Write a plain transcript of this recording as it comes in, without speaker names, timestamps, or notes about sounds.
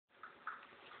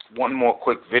one more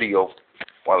quick video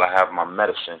while I have my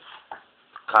medicine.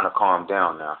 Kind of calm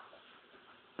down now.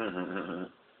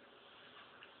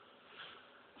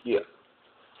 Yeah.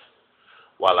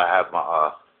 While I have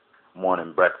my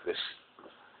morning breakfast.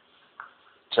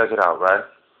 Check it out, right?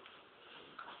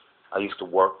 I used to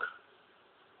work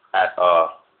at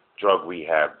drug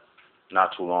rehab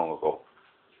not too long ago.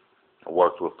 I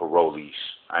worked with parolees.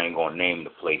 I ain't gonna name the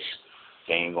place.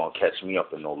 They ain't gonna catch me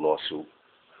up in no lawsuit.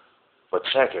 But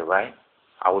check it, right?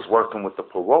 I was working with the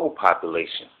parole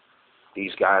population.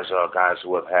 These guys are guys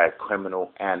who have had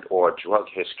criminal and or drug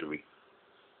history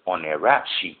on their rap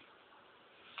sheet.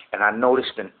 And I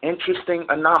noticed an interesting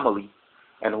anomaly,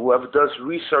 and whoever does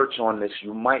research on this,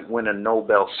 you might win a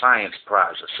Nobel Science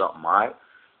Prize or something, all right?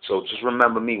 So just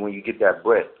remember me when you get that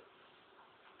bread.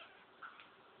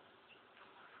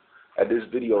 And this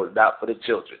video is not for the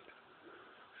children.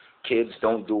 Kids,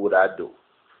 don't do what I do.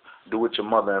 Do what your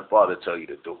mother and father tell you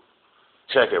to do.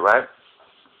 Check it, right?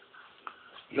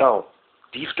 Yo,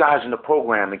 these guys in the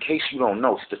program, in case you don't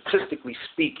know, statistically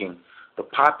speaking, the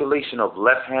population of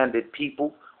left-handed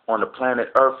people on the planet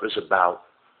Earth is about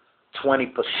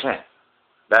 20%.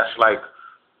 That's like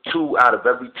 2 out of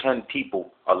every 10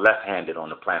 people are left-handed on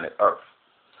the planet Earth.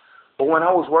 But when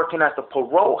I was working at the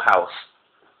parole house,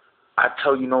 I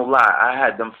tell you no lie, I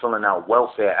had them filling out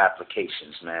welfare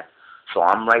applications, man. So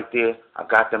I'm right there, I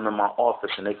got them in my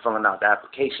office and they filling out the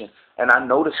application, and I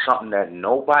noticed something that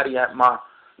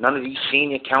none of these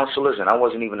senior counselors, and I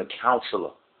wasn't even a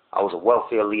counselor, I was a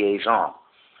welfare liaison,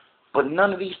 but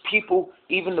none of these people,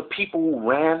 even the people who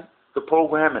ran the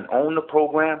program and own the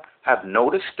program, have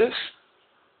noticed this.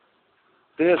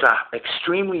 There's an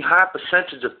extremely high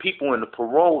percentage of people in the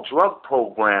parole drug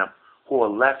program who are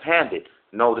left-handed.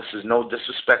 No, this is no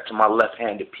disrespect to my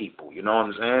left-handed people, you know what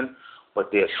I'm saying? But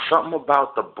there's something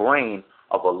about the brain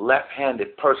of a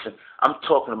left-handed person. I'm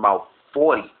talking about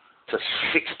 40 to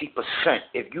 60%.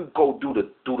 If you go do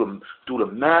the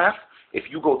math, if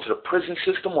you go to the prison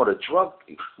system or the drug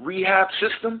rehab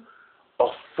system, a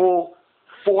full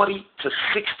 40 to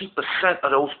 60%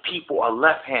 of those people are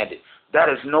left-handed. That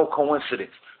is no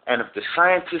coincidence. And if the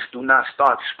scientists do not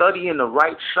start studying the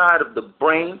right side of the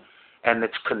brain and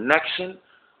its connection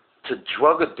to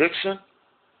drug addiction,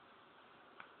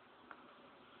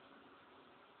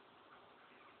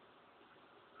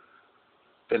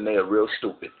 then they are real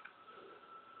stupid.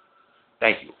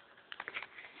 Thank you.